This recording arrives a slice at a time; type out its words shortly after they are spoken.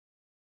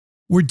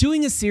We're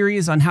doing a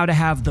series on how to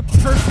have the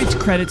perfect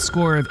credit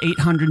score of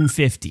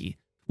 850,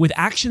 with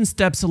action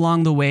steps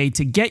along the way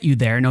to get you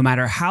there no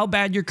matter how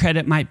bad your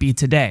credit might be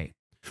today.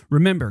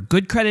 Remember,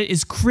 good credit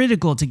is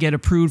critical to get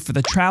approved for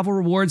the travel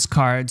rewards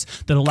cards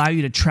that allow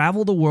you to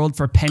travel the world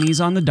for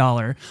pennies on the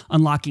dollar,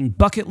 unlocking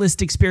bucket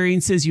list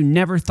experiences you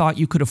never thought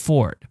you could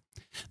afford.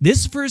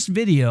 This first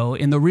video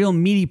in the real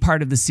meaty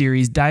part of the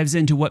series dives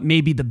into what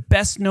may be the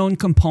best known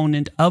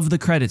component of the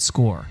credit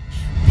score: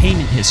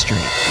 payment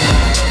history.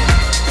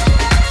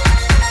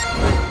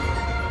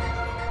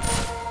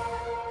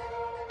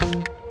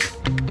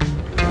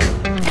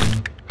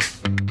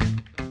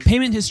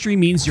 Payment history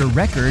means your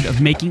record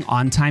of making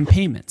on-time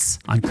payments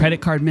on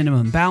credit card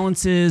minimum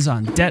balances,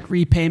 on debt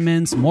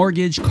repayments,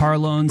 mortgage, car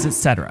loans,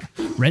 etc.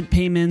 Rent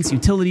payments,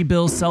 utility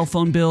bills, cell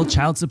phone bill,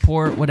 child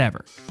support,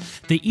 whatever.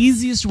 The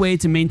easiest way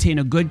to maintain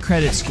a good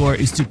credit score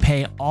is to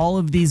pay all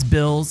of these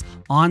bills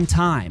on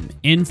time,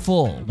 in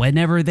full,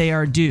 whenever they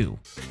are due.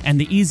 And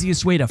the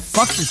easiest way to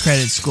fuck your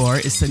credit score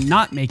is to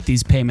not make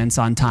these payments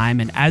on time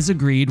and as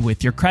agreed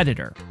with your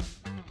creditor.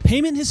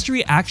 Payment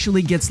history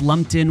actually gets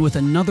lumped in with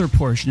another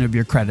portion of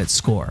your credit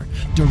score,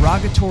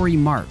 derogatory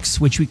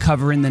marks, which we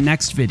cover in the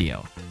next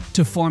video,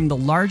 to form the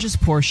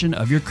largest portion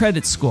of your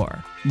credit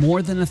score,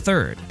 more than a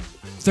third.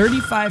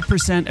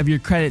 35% of your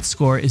credit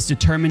score is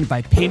determined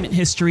by payment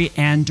history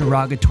and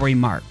derogatory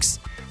marks.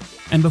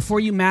 And before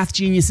you math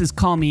geniuses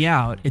call me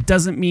out, it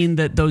doesn't mean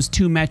that those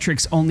two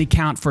metrics only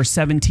count for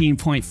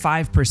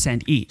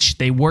 17.5% each.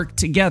 They work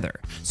together.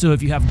 So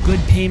if you have good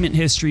payment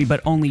history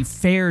but only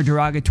fair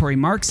derogatory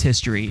marks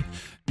history,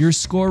 your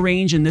score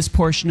range in this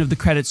portion of the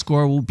credit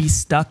score will be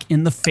stuck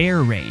in the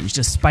fair range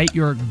despite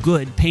your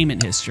good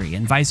payment history,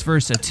 and vice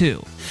versa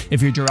too.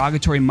 If your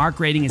derogatory mark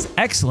rating is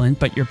excellent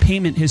but your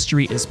payment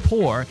history is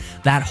poor,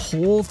 that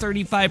whole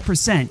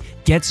 35%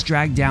 gets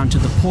dragged down to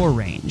the poor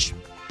range.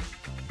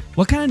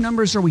 What kind of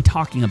numbers are we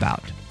talking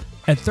about?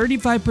 At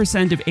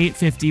 35% of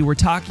 850, we're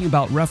talking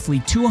about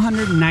roughly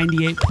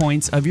 298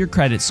 points of your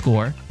credit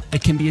score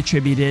that can be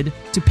attributed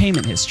to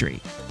payment history.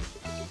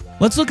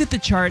 Let's look at the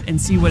chart and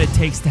see what it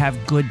takes to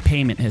have good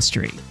payment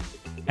history.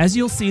 As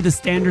you'll see, the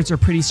standards are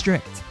pretty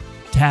strict.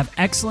 To have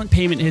excellent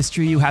payment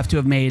history, you have to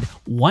have made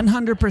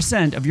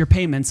 100% of your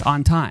payments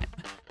on time.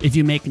 If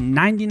you make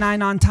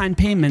 99 on-time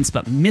payments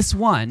but miss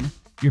one,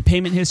 your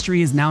payment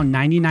history is now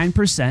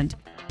 99%,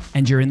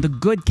 and you're in the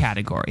good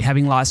category,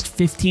 having lost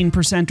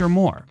 15% or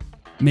more.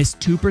 Miss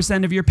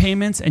 2% of your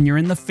payments and you're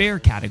in the fair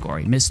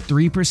category. Miss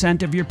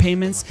 3% of your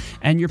payments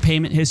and your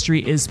payment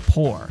history is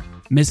poor.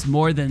 Miss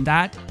more than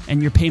that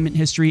and your payment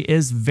history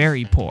is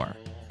very poor.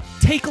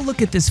 Take a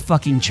look at this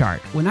fucking chart.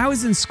 When I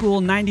was in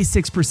school,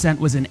 96%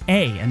 was an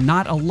A and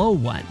not a low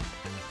one.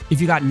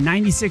 If you got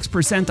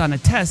 96% on a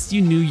test,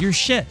 you knew your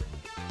shit.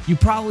 You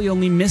probably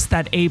only missed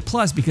that A+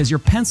 because your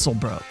pencil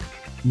broke.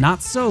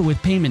 Not so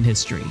with payment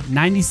history.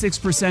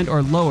 96%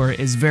 or lower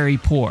is very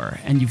poor,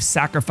 and you've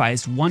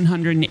sacrificed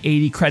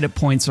 180 credit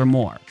points or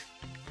more.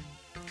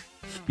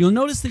 You'll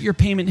notice that your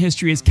payment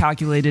history is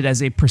calculated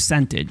as a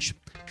percentage.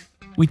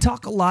 We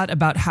talk a lot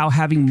about how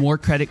having more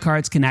credit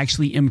cards can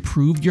actually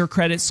improve your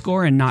credit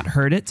score and not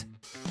hurt it.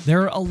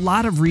 There are a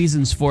lot of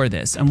reasons for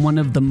this, and one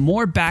of the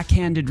more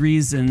backhanded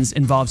reasons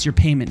involves your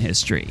payment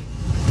history.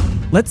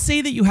 Let's say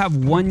that you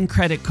have one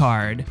credit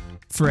card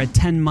for a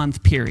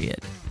 10-month period.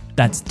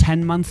 That's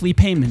 10 monthly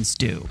payments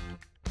due.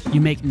 You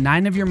make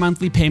 9 of your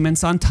monthly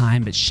payments on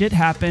time, but shit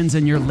happens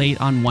and you're late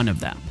on one of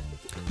them.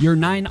 Your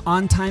 9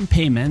 on-time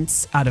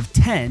payments out of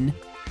 10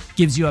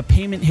 gives you a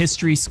payment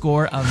history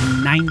score of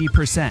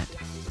 90%.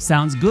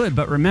 Sounds good,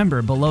 but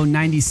remember, below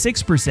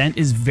 96%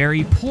 is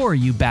very poor,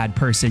 you bad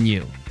person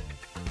you.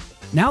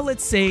 Now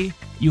let's say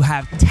you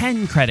have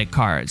 10 credit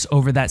cards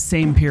over that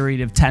same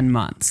period of 10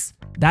 months.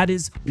 That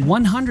is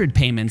 100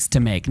 payments to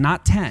make,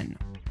 not 10.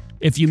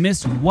 If you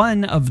miss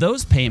one of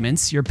those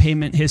payments, your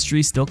payment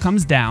history still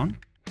comes down,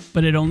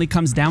 but it only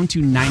comes down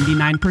to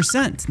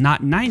 99%,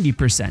 not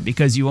 90%,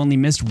 because you only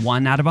missed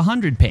 1 out of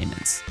 100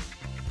 payments.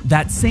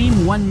 That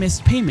same one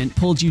missed payment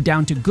pulled you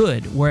down to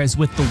good, whereas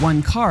with the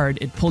one card,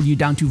 it pulled you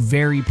down to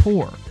very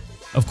poor.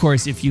 Of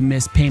course, if you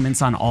miss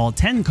payments on all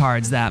 10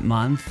 cards that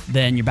month,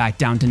 then you're back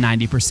down to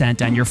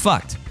 90% and you're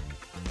fucked.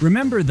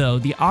 Remember though,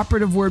 the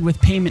operative word with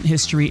payment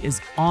history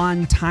is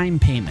on-time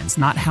payments,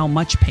 not how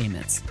much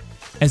payments.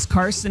 As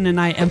Carson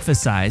and I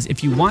emphasize,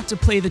 if you want to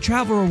play the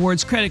travel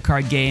rewards credit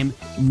card game,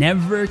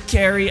 never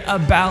carry a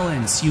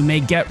balance. You may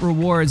get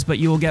rewards, but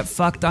you will get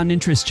fucked on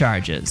interest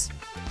charges.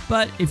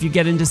 But if you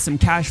get into some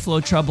cash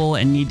flow trouble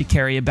and need to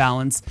carry a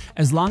balance,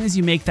 as long as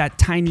you make that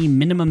tiny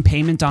minimum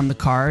payment on the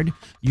card,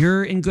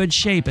 you're in good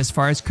shape as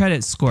far as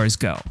credit scores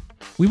go.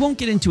 We won't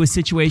get into a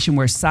situation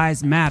where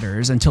size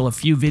matters until a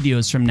few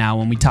videos from now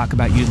when we talk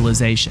about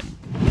utilization.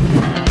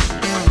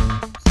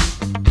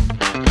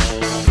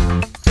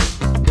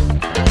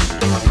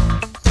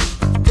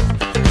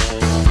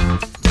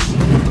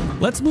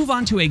 Let's move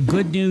on to a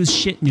good news,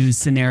 shit news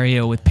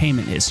scenario with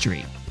payment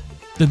history.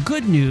 The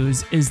good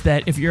news is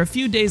that if you're a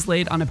few days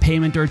late on a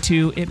payment or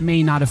two, it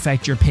may not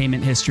affect your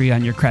payment history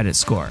on your credit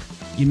score.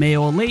 You may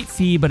owe a late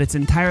fee, but it's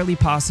entirely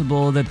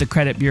possible that the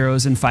credit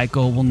bureaus and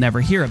FICO will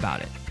never hear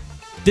about it.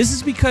 This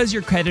is because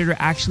your creditor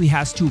actually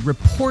has to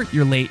report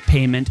your late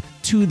payment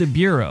to the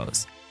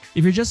bureaus.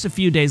 If you're just a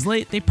few days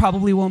late, they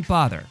probably won't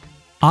bother.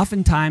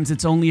 Oftentimes,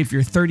 it's only if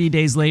you're 30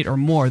 days late or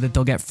more that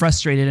they'll get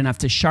frustrated enough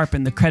to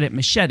sharpen the credit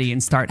machete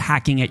and start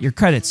hacking at your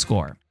credit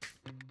score.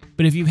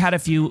 But if you've had a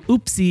few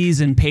oopsies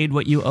and paid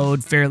what you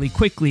owed fairly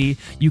quickly,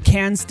 you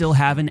can still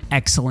have an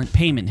excellent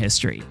payment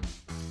history.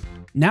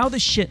 Now the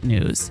shit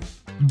news.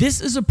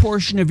 This is a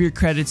portion of your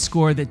credit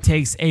score that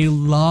takes a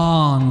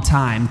long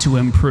time to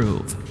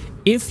improve.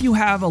 If you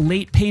have a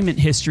late payment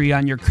history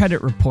on your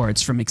credit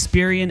reports from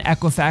Experian,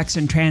 Equifax,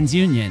 and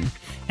TransUnion,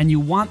 and you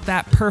want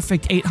that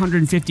perfect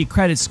 850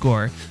 credit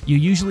score, you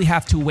usually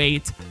have to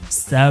wait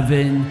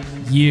 7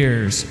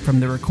 years from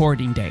the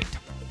recording date.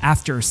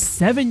 After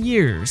 7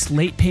 years,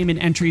 late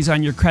payment entries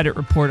on your credit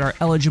report are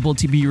eligible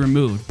to be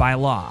removed by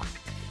law.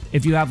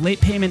 If you have late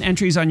payment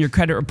entries on your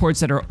credit reports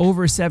that are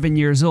over 7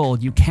 years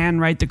old, you can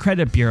write the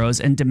credit bureaus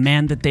and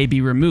demand that they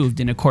be removed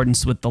in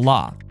accordance with the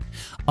law.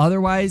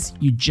 Otherwise,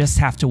 you just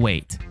have to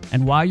wait.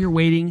 And while you're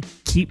waiting,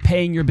 keep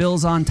paying your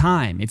bills on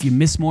time. If you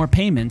miss more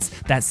payments,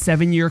 that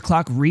 7-year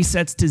clock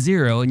resets to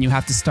 0 and you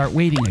have to start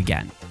waiting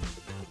again.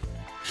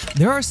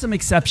 There are some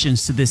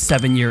exceptions to this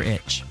 7-year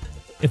itch.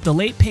 If the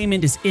late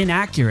payment is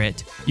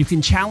inaccurate, you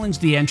can challenge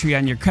the entry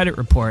on your credit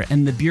report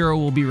and the bureau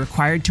will be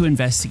required to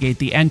investigate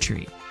the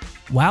entry.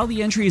 While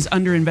the entry is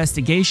under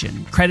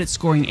investigation, credit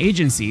scoring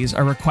agencies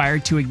are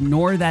required to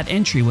ignore that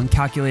entry when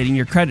calculating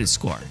your credit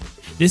score.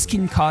 This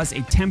can cause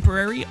a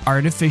temporary,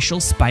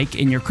 artificial spike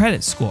in your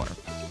credit score.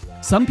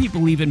 Some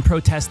people even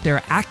protest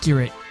their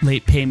accurate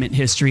late payment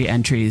history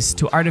entries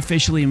to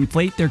artificially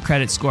inflate their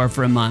credit score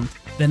for a month,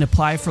 then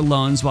apply for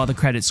loans while the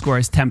credit score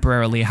is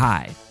temporarily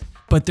high.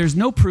 But there's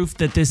no proof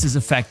that this is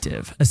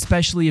effective,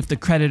 especially if the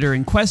creditor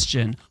in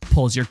question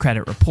pulls your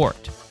credit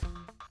report.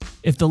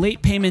 If the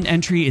late payment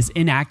entry is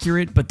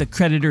inaccurate but the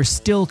creditor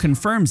still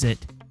confirms it,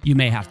 you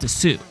may have to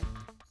sue.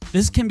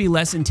 This can be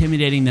less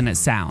intimidating than it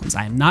sounds.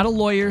 I am not a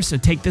lawyer, so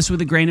take this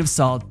with a grain of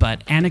salt,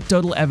 but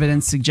anecdotal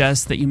evidence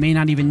suggests that you may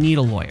not even need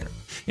a lawyer.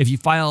 If you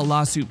file a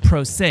lawsuit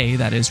pro se,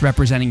 that is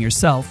representing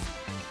yourself,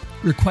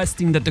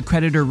 requesting that the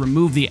creditor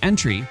remove the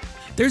entry,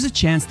 there's a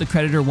chance the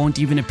creditor won't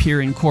even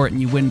appear in court and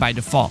you win by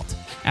default.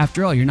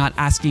 After all, you're not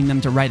asking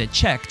them to write a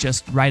check,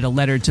 just write a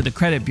letter to the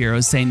credit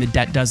bureau saying the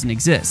debt doesn't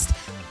exist.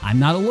 I'm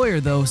not a lawyer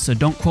though, so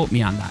don't quote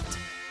me on that.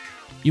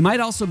 You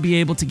might also be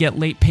able to get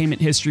late payment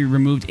history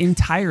removed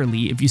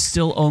entirely if you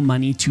still owe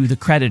money to the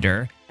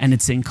creditor and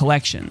it's in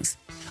collections.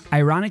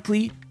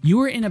 Ironically,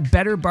 you are in a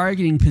better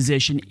bargaining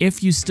position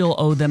if you still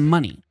owe them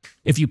money.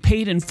 If you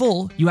paid in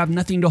full, you have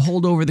nothing to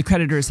hold over the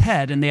creditor's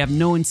head and they have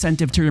no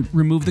incentive to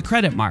remove the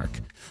credit mark.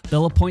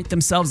 They'll appoint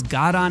themselves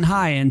God on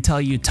high and tell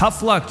you,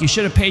 tough luck, you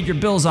should have paid your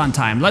bills on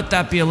time, let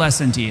that be a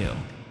lesson to you.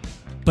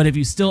 But if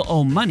you still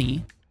owe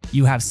money,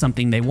 you have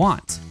something they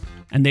want.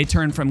 And they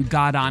turn from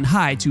God on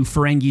high to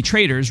Ferengi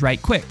traders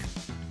right quick.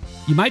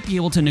 You might be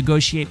able to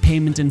negotiate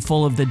payment in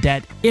full of the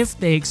debt if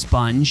they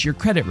expunge your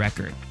credit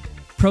record.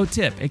 Pro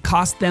tip, it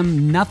costs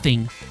them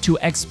nothing to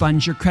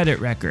expunge your credit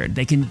record.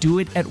 They can do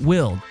it at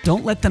will.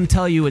 Don't let them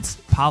tell you it's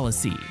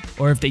policy.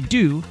 Or if they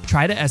do,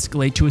 try to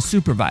escalate to a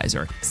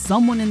supervisor.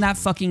 Someone in that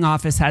fucking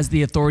office has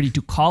the authority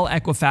to call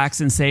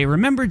Equifax and say,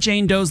 remember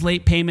Jane Doe's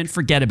late payment?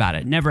 Forget about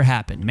it. Never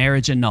happened.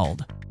 Marriage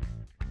annulled.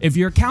 If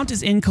your account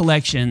is in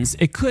collections,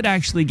 it could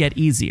actually get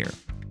easier.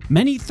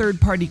 Many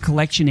third-party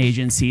collection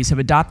agencies have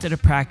adopted a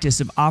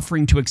practice of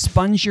offering to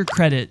expunge your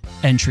credit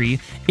entry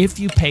if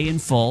you pay in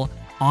full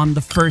on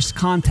the first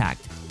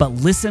contact. But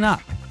listen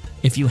up.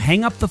 If you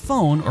hang up the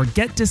phone or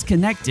get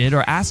disconnected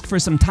or ask for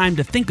some time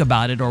to think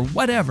about it or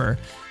whatever,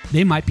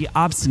 they might be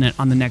obstinate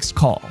on the next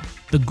call.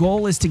 The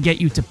goal is to get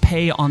you to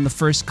pay on the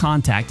first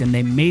contact, and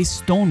they may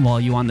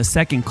stonewall you on the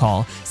second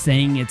call,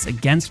 saying it's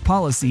against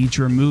policy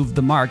to remove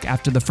the mark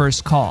after the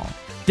first call.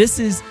 This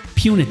is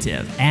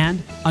punitive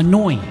and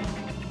annoying,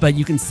 but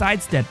you can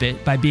sidestep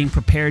it by being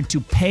prepared to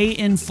pay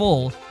in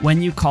full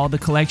when you call the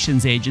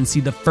collections agency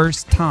the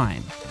first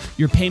time.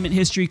 Your payment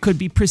history could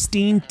be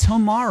pristine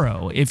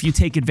tomorrow if you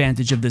take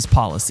advantage of this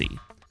policy.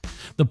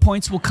 The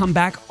points will come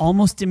back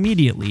almost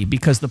immediately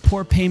because the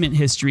poor payment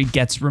history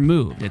gets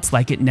removed. It's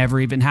like it never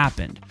even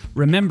happened.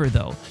 Remember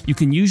though, you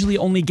can usually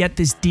only get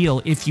this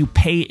deal if you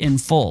pay in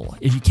full.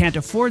 If you can't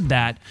afford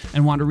that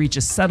and want to reach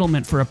a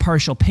settlement for a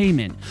partial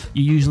payment,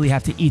 you usually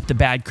have to eat the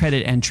bad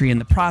credit entry in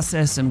the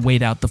process and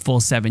wait out the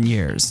full 7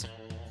 years.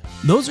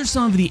 Those are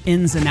some of the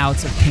ins and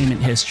outs of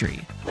payment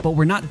history. But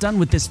we're not done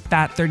with this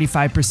fat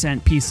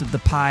 35% piece of the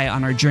pie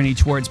on our journey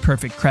towards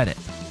perfect credit.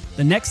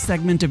 The next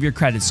segment of your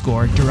credit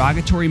score,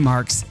 derogatory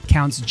marks,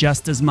 counts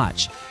just as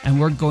much, and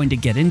we're going to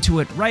get into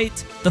it right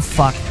the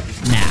fuck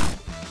now.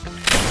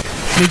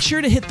 Make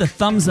sure to hit the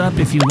thumbs up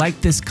if you like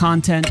this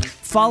content.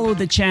 Follow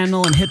the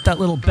channel and hit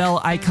that little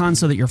bell icon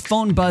so that your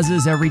phone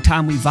buzzes every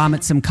time we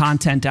vomit some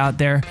content out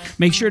there.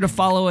 Make sure to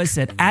follow us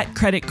at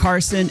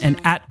 @CreditCarson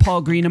and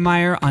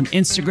 @PaulGreenemeyer on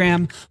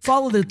Instagram.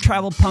 Follow the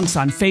Travel Punks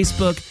on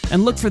Facebook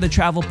and look for the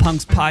Travel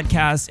Punks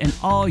podcast in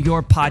all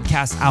your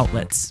podcast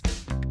outlets.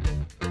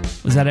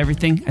 Was that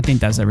everything? I think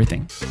that's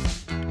everything.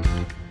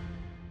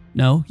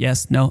 No?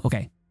 Yes? No?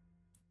 Okay.